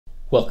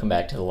Welcome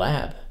back to the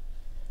lab.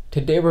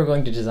 Today we're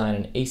going to design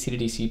an AC to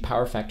DC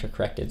power factor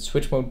corrected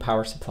switch mode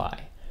power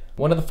supply.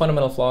 One of the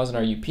fundamental flaws in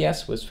our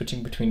UPS was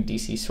switching between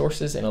DC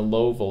sources in a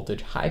low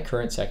voltage, high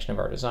current section of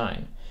our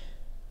design.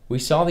 We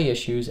saw the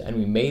issues and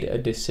we made a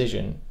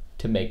decision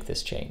to make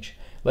this change.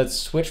 Let's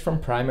switch from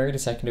primary to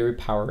secondary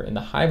power in the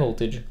high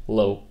voltage,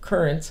 low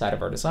current side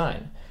of our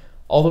design.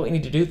 All that we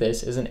need to do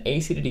this is an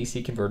AC to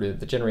DC converter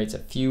that generates a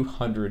few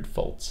hundred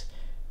volts.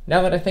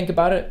 Now that I think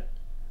about it,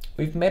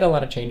 we've made a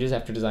lot of changes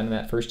after designing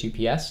that first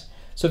UPS,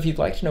 so if you'd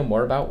like to know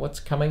more about what's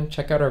coming,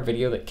 check out our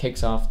video that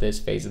kicks off this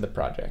phase of the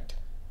project.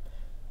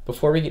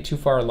 Before we get too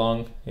far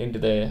along into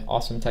the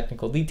awesome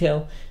technical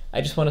detail,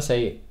 I just want to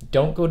say,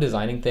 don't go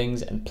designing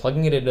things and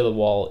plugging it into the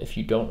wall if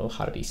you don't know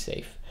how to be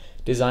safe.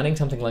 Designing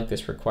something like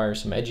this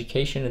requires some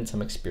education and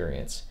some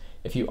experience.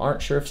 If you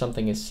aren't sure if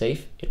something is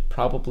safe, it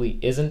probably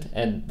isn't,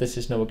 and this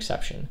is no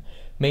exception.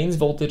 Mains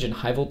voltage and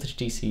high voltage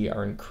DC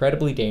are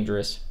incredibly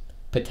dangerous,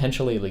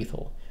 potentially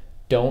lethal.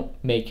 Don't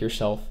make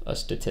yourself a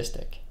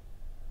statistic.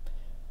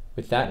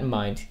 With that in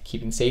mind,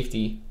 keeping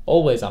safety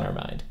always on our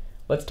mind,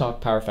 let's talk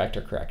power factor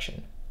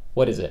correction.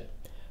 What is it?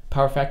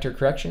 Power factor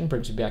correction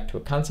brings me back to a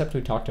concept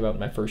we talked about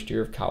in my first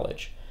year of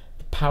college,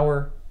 the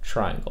power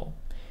triangle.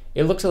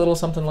 It looks a little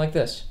something like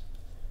this.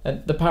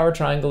 And the power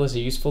triangle is a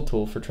useful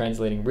tool for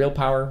translating real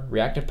power,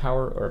 reactive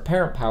power, or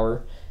apparent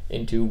power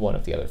into one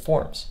of the other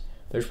forms.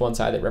 There's one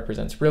side that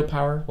represents real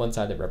power, one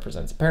side that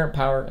represents apparent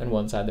power, and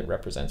one side that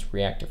represents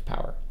reactive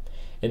power.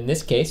 In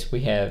this case,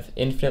 we have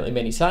infinitely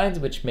many sides,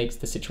 which makes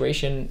the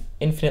situation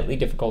infinitely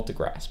difficult to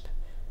grasp.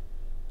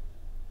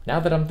 Now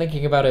that I'm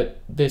thinking about it,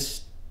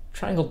 this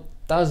triangle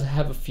does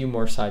have a few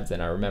more sides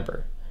than I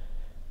remember.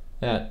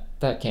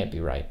 That can't be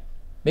right.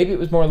 Maybe it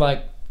was more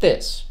like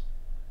this.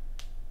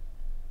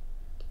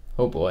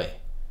 Oh boy.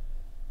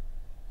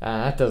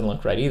 That doesn't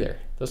look right either.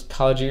 Those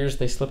college years,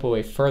 they slip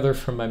away further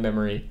from my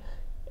memory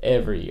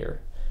every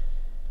year.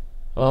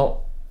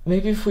 Well,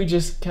 maybe if we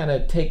just kind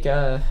of take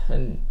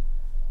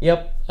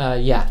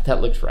yeah,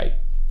 that looks right.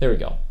 There we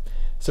go.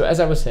 So as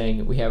I was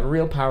saying, we have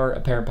real power,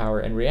 apparent power,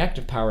 and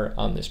reactive power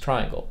on this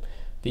triangle.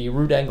 The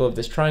root angle of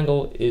this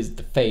triangle is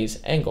the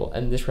phase angle,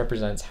 and this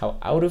represents how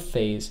out of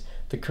phase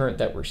the current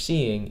that we're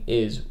seeing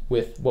is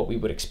with what we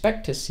would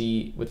expect to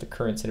see with the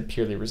currents in a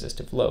purely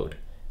resistive load,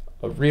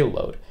 a real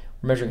load.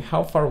 We're measuring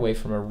how far away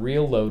from a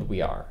real load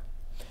we are.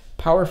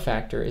 Power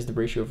factor is the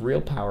ratio of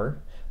real power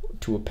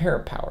to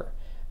apparent power.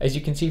 As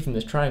you can see from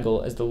this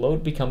triangle, as the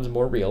load becomes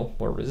more real,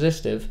 more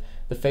resistive,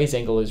 the phase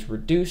angle is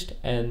reduced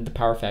and the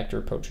power factor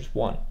approaches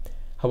 1.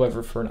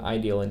 However, for an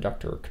ideal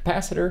inductor or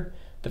capacitor,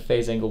 the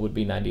phase angle would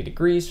be 90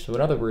 degrees, so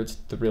in other words,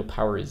 the real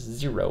power is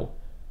 0,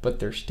 but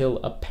there's still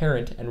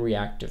apparent and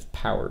reactive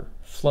power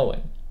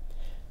flowing.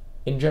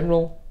 In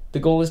general, the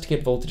goal is to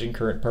get voltage and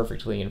current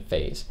perfectly in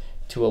phase,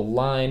 to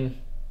align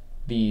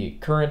the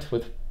current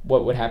with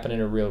what would happen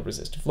in a real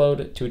resistive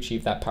load to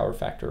achieve that power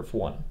factor of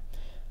 1.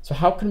 So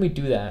how can we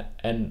do that,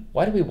 and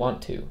why do we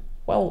want to?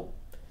 Well,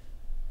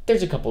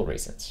 there's a couple of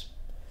reasons.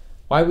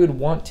 Why we would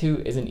want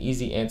to is an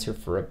easy answer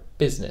for a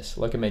business,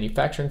 like a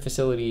manufacturing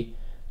facility.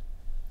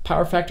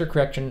 Power factor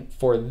correction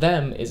for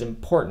them is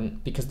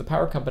important because the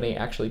power company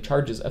actually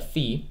charges a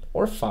fee,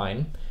 or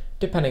fine,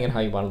 depending on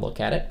how you want to look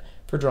at it,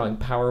 for drawing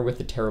power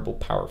with a terrible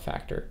power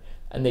factor.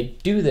 And they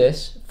do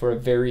this for a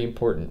very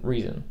important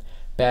reason.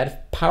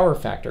 Bad power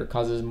factor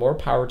causes more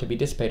power to be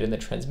dissipated in the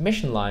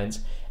transmission lines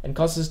and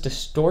causes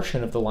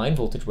distortion of the line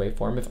voltage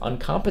waveform if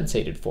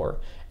uncompensated for,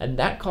 and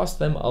that costs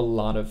them a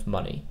lot of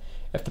money.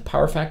 If the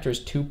power factor is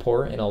too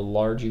poor in a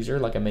large user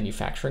like a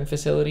manufacturing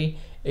facility,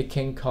 it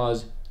can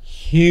cause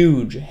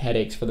huge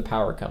headaches for the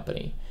power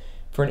company.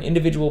 For an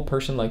individual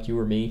person like you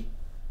or me,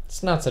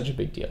 it's not such a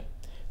big deal.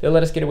 They'll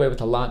let us get away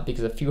with a lot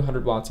because a few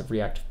hundred watts of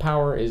reactive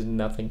power is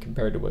nothing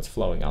compared to what's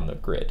flowing on the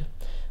grid.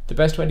 The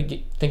best way to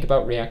think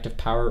about reactive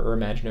power or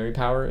imaginary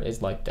power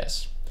is like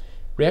this.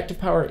 Reactive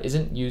power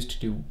isn't used to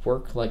do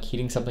work like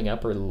heating something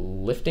up or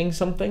lifting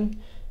something.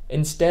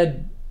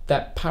 Instead,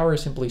 that power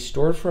is simply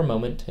stored for a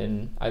moment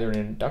in either an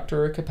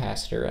inductor or a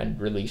capacitor and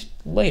released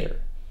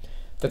later.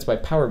 That's why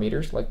power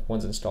meters, like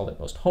ones installed at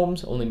most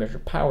homes, only measure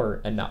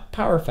power and not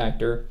power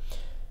factor,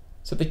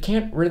 so they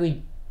can't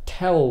really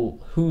tell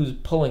who's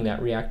pulling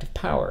that reactive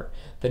power.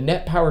 The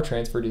net power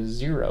transferred is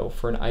 0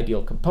 for an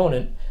ideal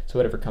component, so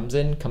whatever comes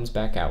in comes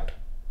back out.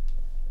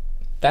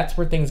 That's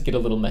where things get a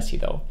little messy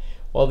though.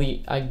 While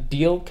the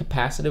ideal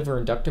capacitive or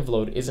inductive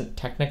load isn't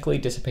technically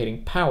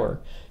dissipating power,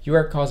 you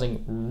are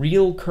causing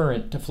real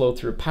current to flow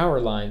through power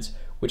lines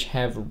which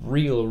have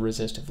real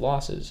resistive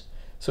losses.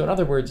 So in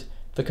other words,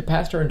 the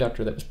capacitor or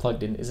inductor that was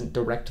plugged in isn't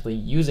directly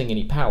using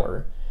any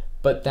power,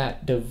 but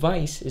that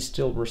device is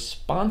still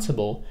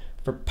responsible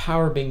for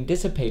power being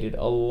dissipated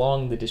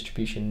along the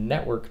distribution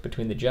network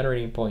between the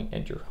generating point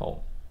and your home.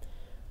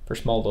 For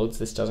small loads,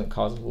 this doesn't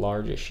cause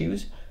large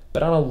issues,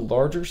 but on a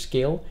larger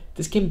scale,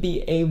 this can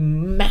be a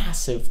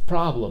massive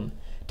problem.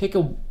 Take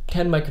a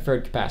 10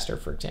 microfarad capacitor,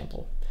 for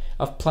example.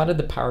 I've plotted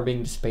the power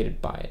being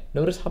dissipated by it.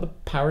 Notice how the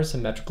power is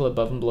symmetrical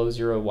above and below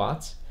 0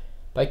 watts?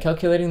 By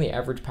calculating the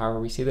average power,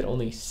 we see that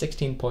only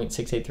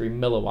 16.683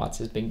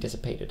 milliwatts is being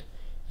dissipated.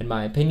 In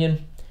my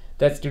opinion,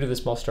 that's due to the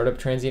small startup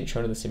transient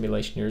shown in the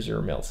simulation near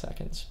 0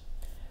 milliseconds.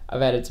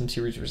 I've added some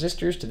series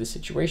resistors to this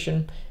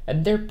situation,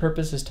 and their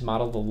purpose is to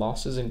model the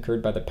losses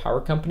incurred by the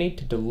power company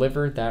to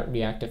deliver that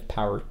reactive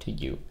power to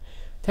you.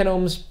 10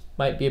 ohms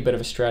might be a bit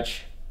of a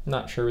stretch. I'm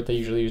not sure what they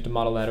usually use to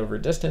model that over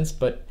a distance,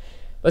 but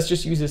let's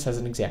just use this as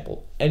an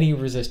example. Any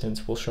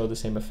resistance will show the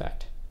same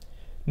effect.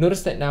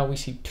 Notice that now we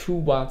see 2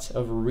 watts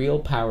of real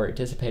power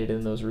dissipated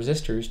in those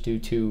resistors due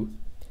to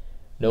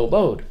no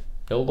load.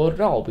 No load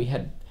at all. We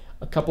had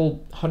a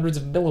couple hundreds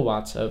of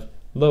milliwatts of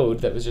load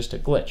that was just a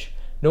glitch.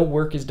 No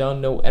work is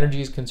done, no energy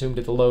is consumed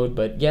at the load,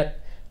 but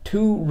yet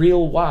 2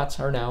 real watts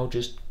are now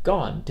just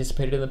gone,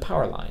 dissipated in the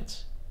power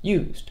lines,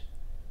 used.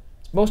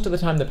 Most of the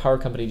time the power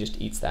company just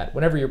eats that.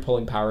 Whenever you're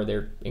pulling power,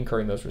 they're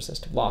incurring those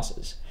resistive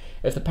losses.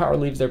 If the power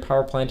leaves their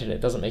power plant and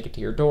it doesn't make it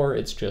to your door,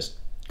 it's just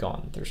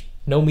gone. There's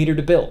no meter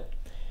to bill.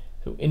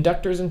 So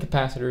inductors and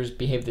capacitors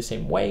behave the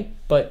same way,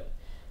 but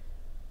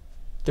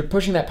they're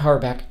pushing that power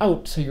back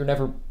out, so you're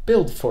never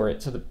billed for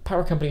it. So the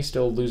power company's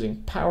still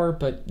losing power,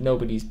 but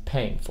nobody's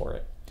paying for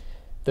it.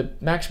 The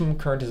maximum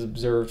current is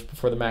observed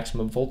before the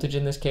maximum voltage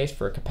in this case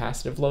for a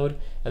capacitive load,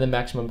 and the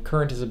maximum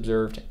current is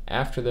observed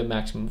after the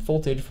maximum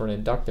voltage for an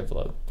inductive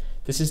load.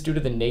 This is due to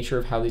the nature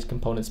of how these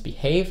components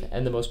behave,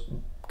 and the most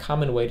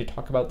common way to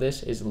talk about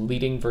this is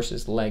leading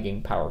versus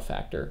lagging power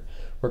factor,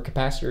 where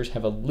capacitors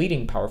have a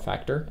leading power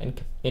factor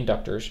and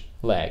inductors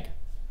lag.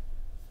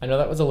 I know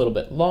that was a little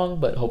bit long,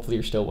 but hopefully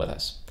you're still with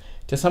us.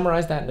 To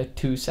summarize that into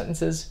 2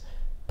 sentences,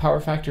 power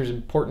factor is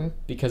important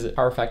because a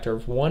power factor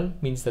of 1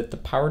 means that the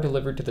power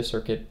delivered to the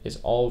circuit is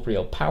all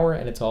real power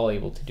and it's all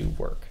able to do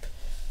work.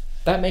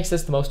 That makes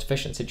this the most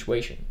efficient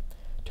situation.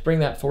 To bring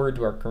that forward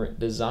to our current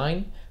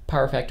design,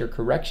 power factor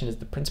correction is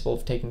the principle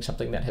of taking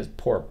something that has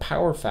poor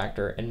power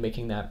factor and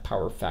making that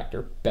power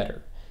factor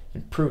better,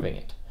 improving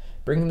it,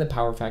 bringing the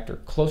power factor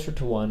closer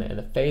to 1 and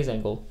the phase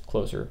angle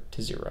closer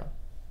to 0.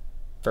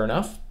 Fair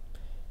enough?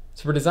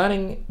 So we're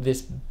designing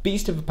this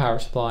beast of a power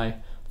supply,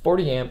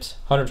 40 amps,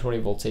 120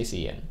 volts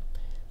AC in.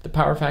 The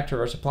power factor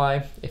of our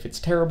supply, if it's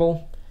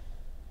terrible,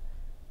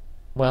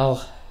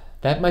 well,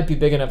 that might be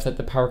big enough that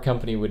the power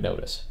company would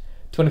notice.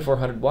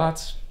 2400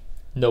 watts,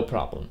 no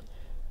problem.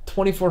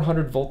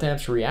 2400 volt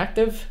amps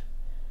reactive?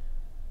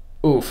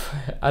 Oof,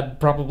 I'd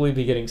probably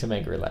be getting some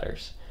angry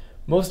letters.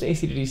 Most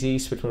AC to DC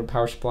switch mode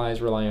power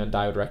supplies rely on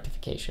diode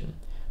rectification.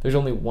 There's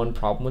only one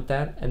problem with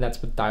that, and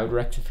that's with diode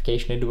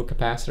rectification into a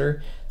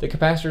capacitor. The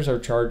capacitors are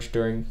charged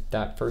during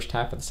that first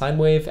half of the sine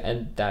wave,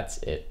 and that's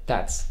it.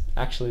 That's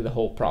actually the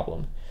whole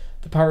problem.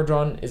 The power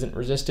drawn isn't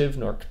resistive,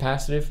 nor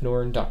capacitive,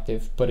 nor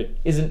inductive, but it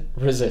isn't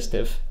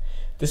resistive.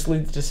 This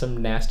leads to some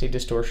nasty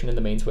distortion in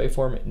the mains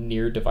waveform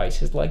near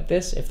devices like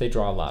this if they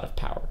draw a lot of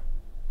power.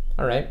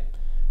 Alright,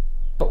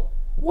 but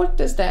what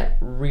does that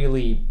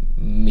really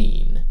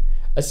mean?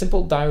 A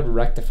simple diode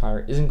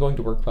rectifier isn't going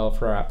to work well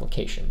for our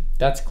application.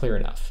 That's clear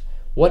enough.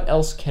 What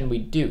else can we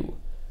do?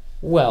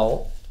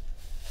 Well,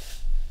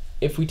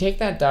 if we take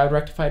that diode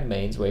rectified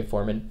mains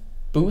waveform and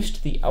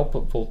boost the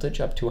output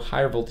voltage up to a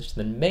higher voltage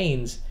than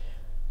mains,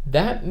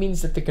 that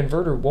means that the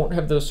converter won't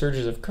have those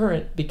surges of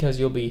current because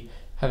you'll be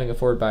having a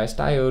forward bias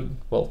diode,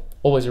 well,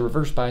 always a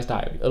reverse bias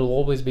diode. It'll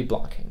always be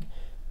blocking.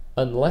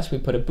 Unless we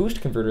put a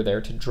boost converter there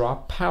to draw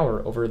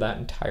power over that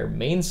entire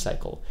mains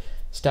cycle,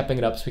 stepping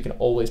it up so we can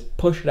always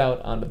push it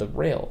out onto the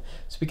rail.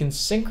 So we can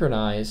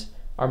synchronize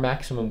our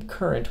maximum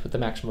current with the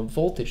maximum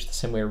voltage the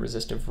same way a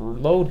resistive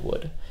load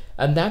would.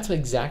 And that's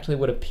exactly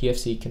what a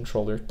PFC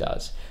controller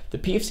does. The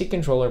PFC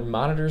controller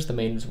monitors the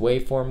mains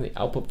waveform, the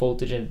output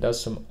voltage, and it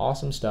does some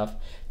awesome stuff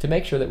to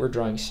make sure that we're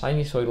drawing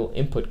sinusoidal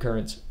input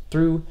currents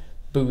through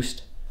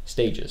boost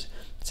stages.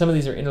 Some of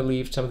these are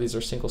interleaved, some of these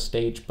are single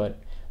stage, but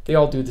they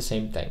all do the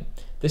same thing.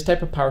 This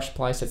type of power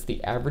supply sets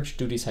the average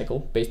duty cycle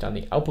based on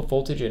the output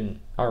voltage and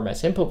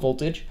RMS input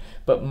voltage,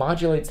 but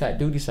modulates that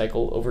duty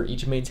cycle over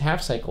each mains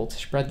half cycle to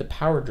spread the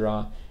power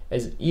draw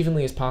as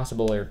evenly as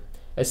possible or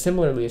as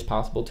similarly as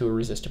possible to a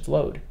resistive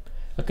load.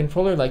 A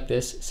controller like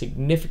this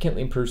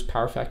significantly improves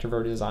power factor of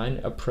our design,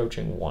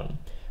 approaching 1.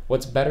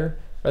 What's better,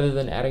 rather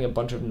than adding a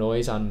bunch of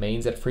noise on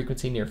mains at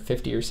frequency near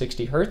 50 or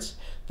 60 Hertz,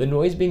 the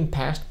noise being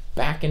passed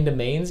back into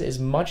mains is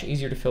much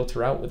easier to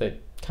filter out with a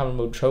common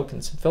mode choke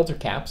and some filter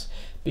caps,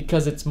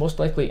 because it's most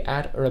likely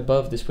at or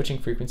above the switching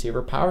frequency of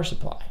our power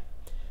supply.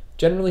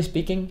 Generally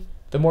speaking,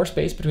 the more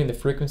space between the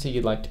frequency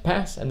you'd like to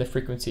pass and the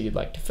frequency you'd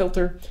like to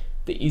filter,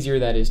 the easier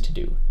that is to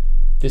do.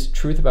 This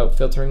truth about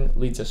filtering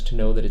leads us to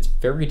know that it's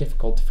very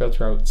difficult to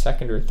filter out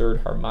second or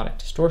third harmonic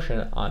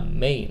distortion on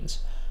mains.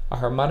 A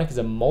harmonic is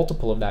a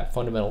multiple of that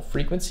fundamental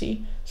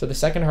frequency, so the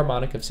second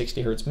harmonic of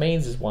 60 Hz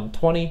mains is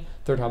 120,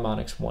 third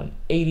harmonic's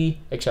 180,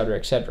 etc.,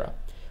 etc.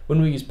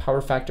 When we use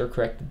power factor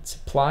corrected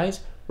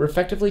supplies, we're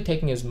effectively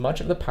taking as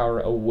much of the power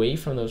away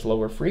from those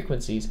lower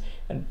frequencies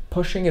and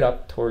pushing it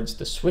up towards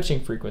the switching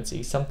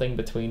frequency, something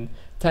between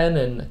 10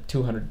 and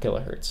 200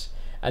 kilohertz.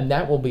 And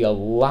that will be a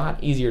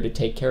lot easier to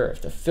take care of,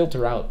 to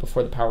filter out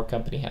before the power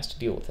company has to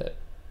deal with it.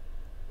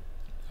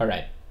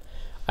 Alright,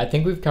 I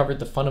think we've covered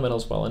the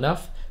fundamentals well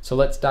enough, so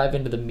let's dive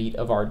into the meat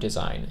of our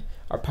design.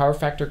 Our power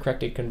factor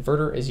corrected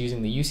converter is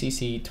using the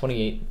UCC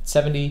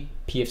 2870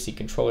 PFC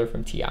controller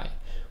from TI.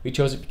 We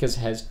chose it because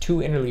it has 2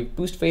 interleaved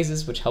boost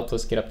phases, which helped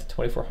us get up to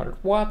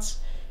 2400 watts.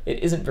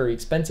 It isn't very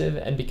expensive,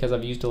 and because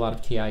I've used a lot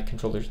of TI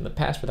controllers in the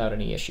past without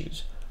any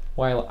issues.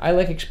 While I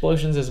like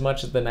explosions as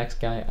much as the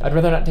next guy, I'd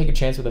rather not take a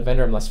chance with a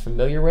vendor I'm less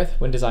familiar with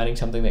when designing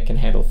something that can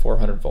handle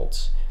 400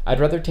 volts. I'd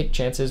rather take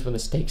chances when the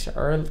stakes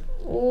are a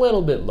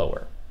little bit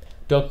lower.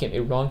 Don't get me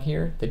wrong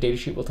here, the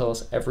datasheet will tell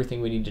us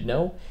everything we need to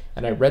know,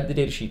 and I read the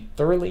datasheet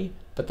thoroughly,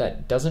 but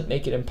that doesn't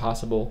make it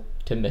impossible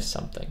to miss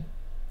something.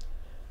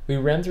 We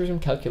ran through some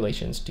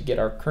calculations to get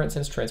our current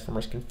sense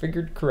transformers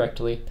configured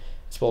correctly,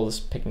 as well as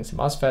picking some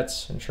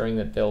MOSFETs, ensuring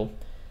that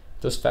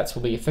those FETs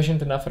will be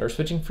efficient enough at our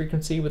switching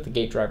frequency with the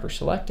gate driver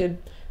selected,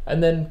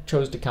 and then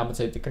chose to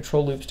compensate the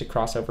control loops to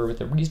cross over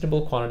with a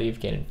reasonable quantity of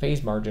gain and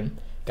phase margin,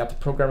 got the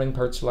programming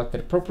part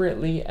selected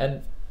appropriately,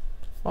 and,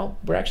 well,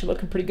 we're actually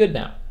looking pretty good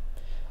now.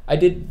 I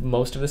did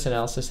most of this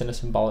analysis in a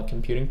symbolic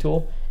computing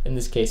tool, in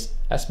this case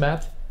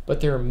SMath, but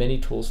there are many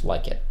tools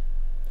like it.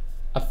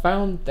 I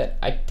found that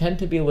I tend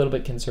to be a little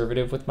bit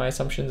conservative with my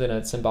assumptions in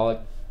a symbolic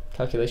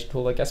calculation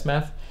tool like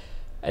SMath,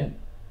 and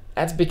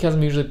that's because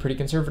I'm usually pretty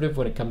conservative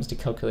when it comes to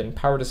calculating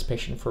power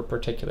dissipation for a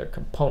particular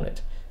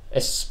component,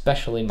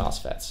 especially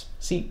MOSFETs.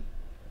 See,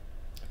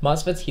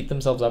 MOSFETs heat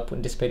themselves up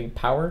when dissipating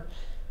power,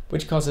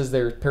 which causes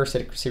their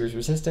parasitic series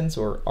resistance,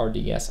 or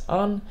RDS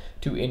on,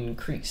 to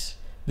increase.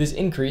 This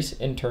increase,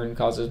 in turn,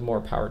 causes more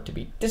power to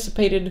be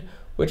dissipated,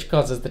 which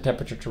causes the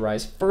temperature to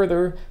rise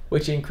further,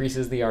 which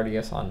increases the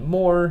RDS on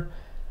more.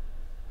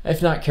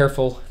 If not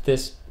careful,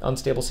 this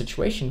unstable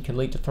situation can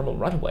lead to thermal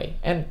runaway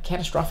and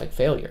catastrophic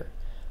failure.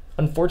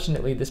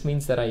 Unfortunately, this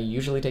means that I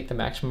usually take the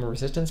maximum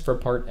resistance for a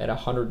part at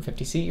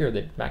 150C, or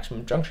the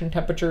maximum junction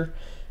temperature,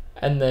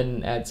 and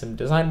then add some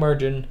design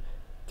margin,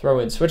 throw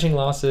in switching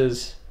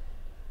losses,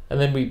 and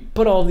then we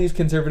put all of these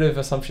conservative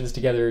assumptions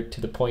together to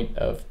the point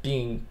of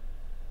being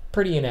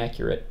pretty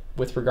inaccurate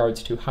with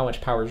regards to how much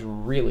power is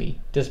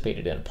really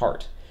dissipated in a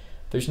part.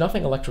 There's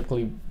nothing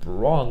electrically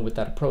wrong with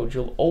that approach.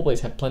 You'll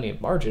always have plenty of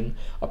margin.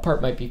 A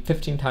part might be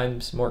 15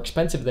 times more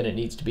expensive than it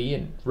needs to be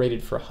and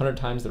rated for 100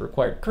 times the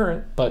required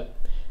current, but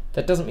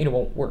that doesn't mean it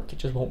won't work. It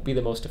just won't be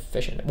the most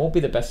efficient. It won't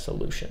be the best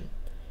solution.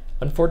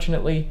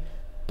 Unfortunately,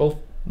 both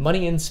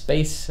money and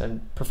space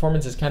and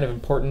performance is kind of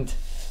important.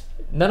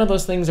 None of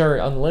those things are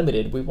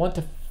unlimited. We want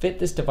to fit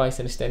this device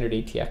in a standard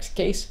ATX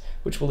case,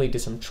 which will lead to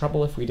some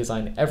trouble if we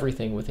design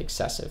everything with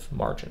excessive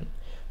margin.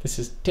 This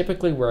is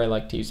typically where I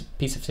like to use a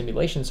piece of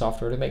simulation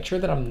software to make sure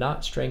that I'm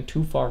not straying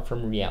too far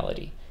from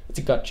reality. It's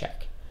a gut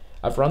check.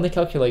 I've run the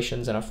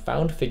calculations and I've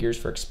found figures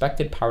for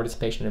expected power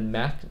dissipation and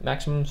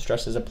maximum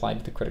stresses applied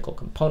to the critical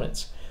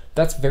components.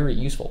 That's very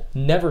useful.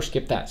 Never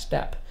skip that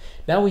step.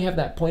 Now we have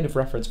that point of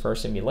reference for our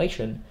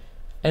simulation,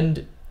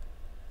 and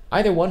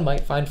either one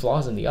might find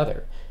flaws in the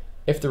other.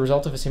 If the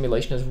result of a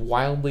simulation is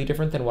wildly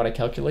different than what I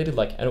calculated,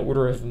 like an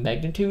order of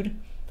magnitude,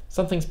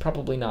 something's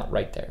probably not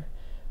right there.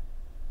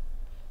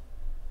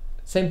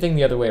 Same thing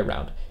the other way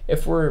around.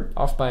 If we're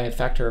off by a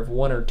factor of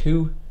 1 or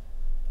 2,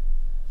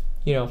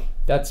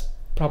 that's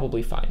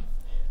probably fine.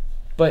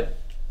 But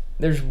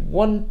there's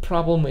one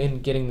problem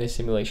in getting this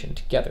simulation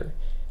together.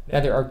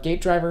 Neither our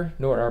gate driver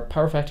nor our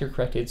power factor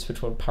corrected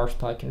switch mode power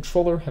supply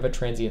controller have a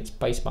transient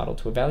spice model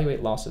to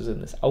evaluate losses in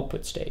this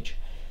output stage.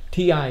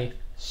 TI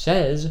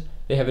says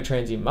they have a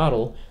transient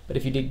model, but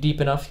if you dig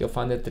deep enough, you'll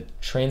find that the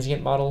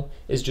transient model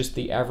is just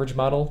the average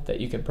model that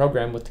you can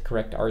program with the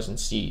correct R's and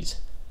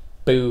C's.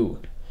 Boo.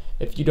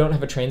 If you don't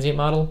have a transient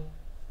model,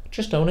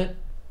 just own it.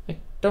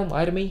 Don't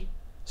lie to me.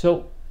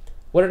 So,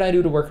 what did I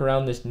do to work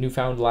around this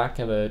newfound lack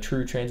of a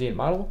true transient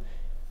model?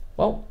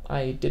 Well,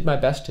 I did my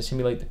best to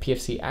simulate the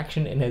PFC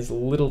action in as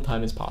little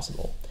time as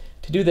possible.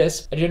 To do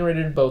this, I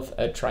generated both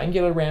a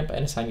triangular ramp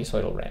and a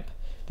sinusoidal ramp.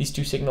 These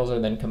two signals are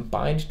then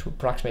combined to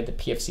approximate the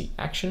PFC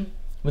action.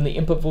 When the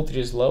input voltage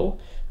is low,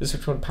 the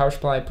switch mode power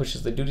supply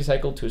pushes the duty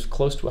cycle to as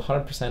close to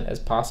 100% as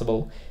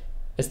possible.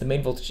 As the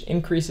main voltage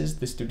increases,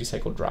 this duty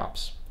cycle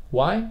drops.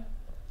 Why?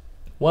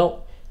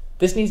 Well,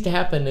 this needs to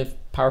happen if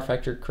power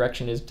factor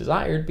correction is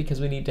desired, because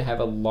we need to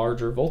have a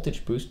larger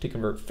voltage boost to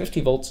convert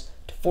 50 volts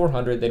to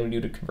 400 than we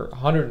do to convert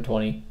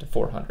 120 to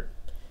 400.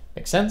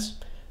 Make sense?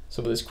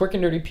 So this quick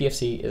and dirty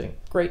PFC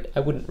isn't great. I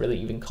wouldn't really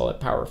even call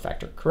it power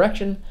factor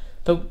correction,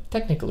 though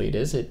technically it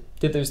is. It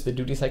dithers the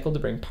duty cycle to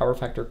bring power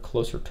factor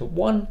closer to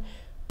 1,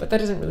 but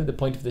that isn't really the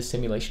point of this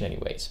simulation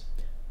anyways.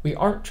 We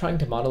aren't trying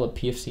to model a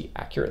PFC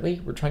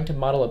accurately. We're trying to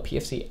model a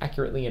PFC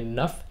accurately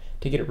enough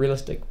to get a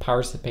realistic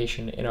power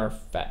dissipation in our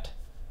FET.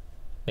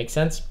 Make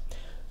sense?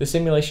 The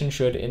simulation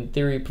should, in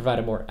theory, provide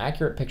a more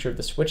accurate picture of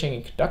the switching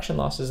and conduction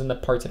losses in the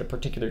parts at a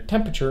particular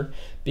temperature,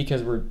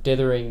 because we're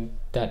dithering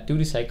that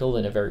duty cycle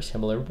in a very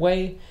similar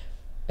way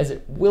as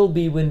it will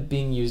be when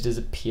being used as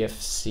a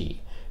PFC.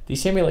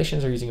 These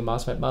simulations are using a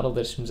MOSFET model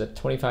that assumes a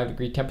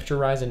 25-degree temperature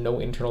rise and no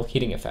internal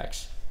heating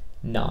effects.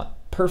 Not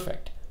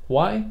perfect.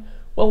 Why?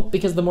 Well,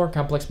 because the more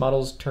complex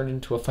models turned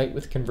into a fight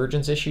with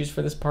convergence issues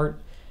for this part,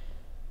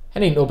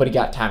 and ain't nobody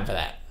got time for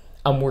that.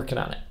 I'm working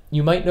on it.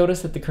 You might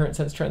notice that the current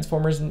sense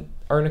transformers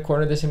are in a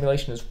corner of the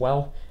simulation as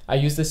well. I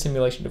used this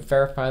simulation to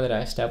verify that I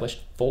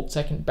established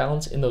volt-second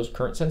balance in those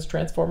current sense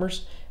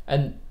transformers,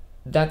 and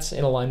that's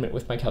in alignment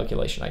with my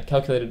calculation. I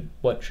calculated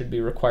what should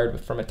be required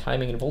from a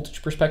timing and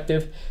voltage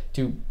perspective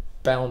to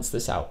balance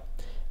this out.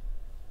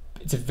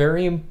 It's a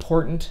very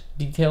important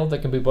detail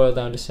that can be boiled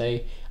down to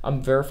say,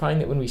 I'm verifying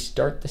that when we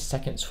start the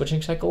second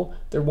switching cycle,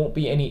 there won't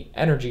be any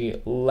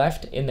energy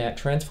left in that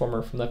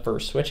transformer from the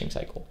first switching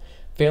cycle.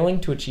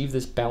 Failing to achieve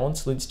this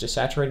balance leads to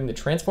saturating the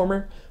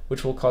transformer,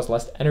 which will cause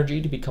less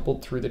energy to be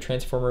coupled through the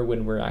transformer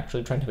when we're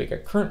actually trying to make a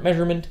current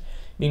measurement,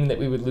 meaning that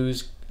we would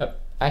lose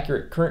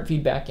accurate current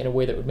feedback in a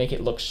way that would make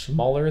it look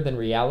smaller than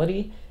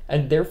reality,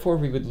 and therefore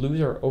we would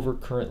lose our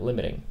overcurrent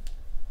limiting.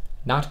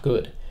 Not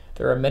good.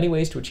 There are many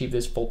ways to achieve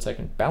this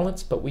volt-second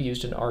balance, but we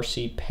used an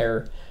RC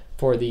pair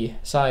for the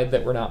side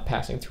that we're not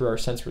passing through our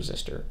sense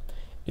resistor.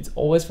 It's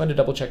always fun to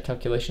double-check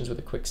calculations with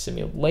a quick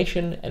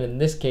simulation, and in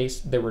this case,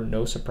 there were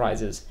no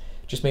surprises.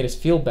 It just made us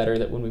feel better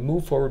that when we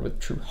move forward with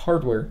true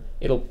hardware,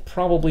 it'll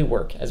probably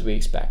work as we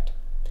expect.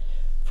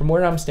 From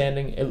where I'm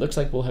standing, it looks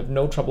like we'll have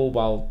no trouble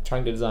while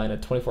trying to design a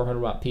 2400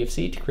 watt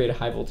PFC to create a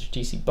high voltage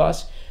DC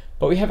bus,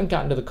 but we haven't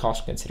gotten to the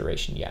cost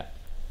consideration yet.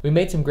 We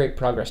made some great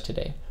progress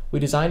today. We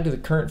designed the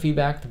current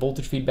feedback, the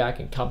voltage feedback,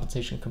 and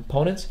compensation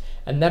components,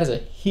 and that is a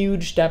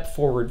huge step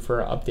forward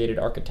for our updated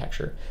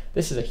architecture.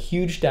 This is a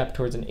huge step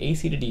towards an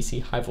AC to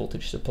DC high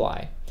voltage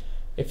supply.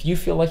 If you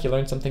feel like you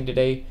learned something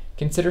today,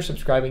 consider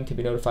subscribing to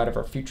be notified of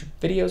our future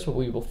videos where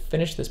we will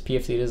finish this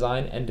PFC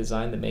design and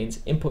design the mains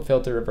input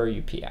filter of our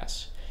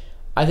UPS.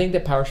 I think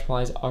that power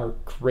supplies are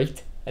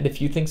great, and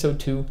if you think so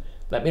too,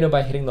 let me know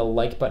by hitting the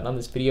like button on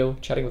this video,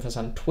 chatting with us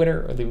on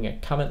Twitter, or leaving a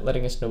comment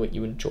letting us know what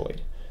you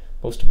enjoyed.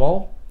 Most of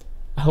all,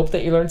 I hope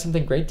that you learned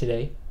something great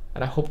today,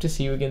 and I hope to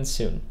see you again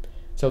soon.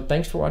 So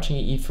thanks for watching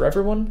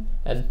EEforEveryone,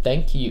 and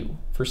thank you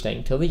for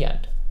staying till the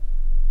end.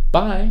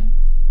 Bye!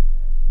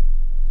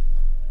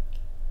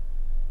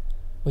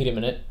 Wait a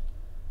minute.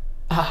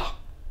 Ah,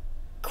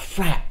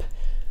 crap.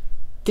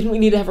 Didn't we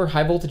need to have our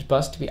high voltage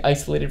bus to be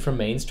isolated from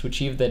mains to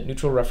achieve the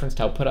neutral reference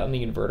to output on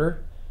the inverter?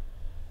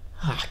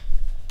 Ah,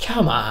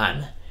 come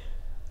on.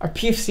 Our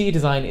PFC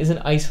design isn't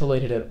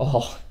isolated at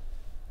all.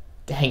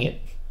 Dang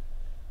it.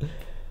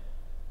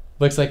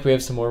 Looks like we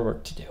have some more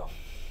work to do.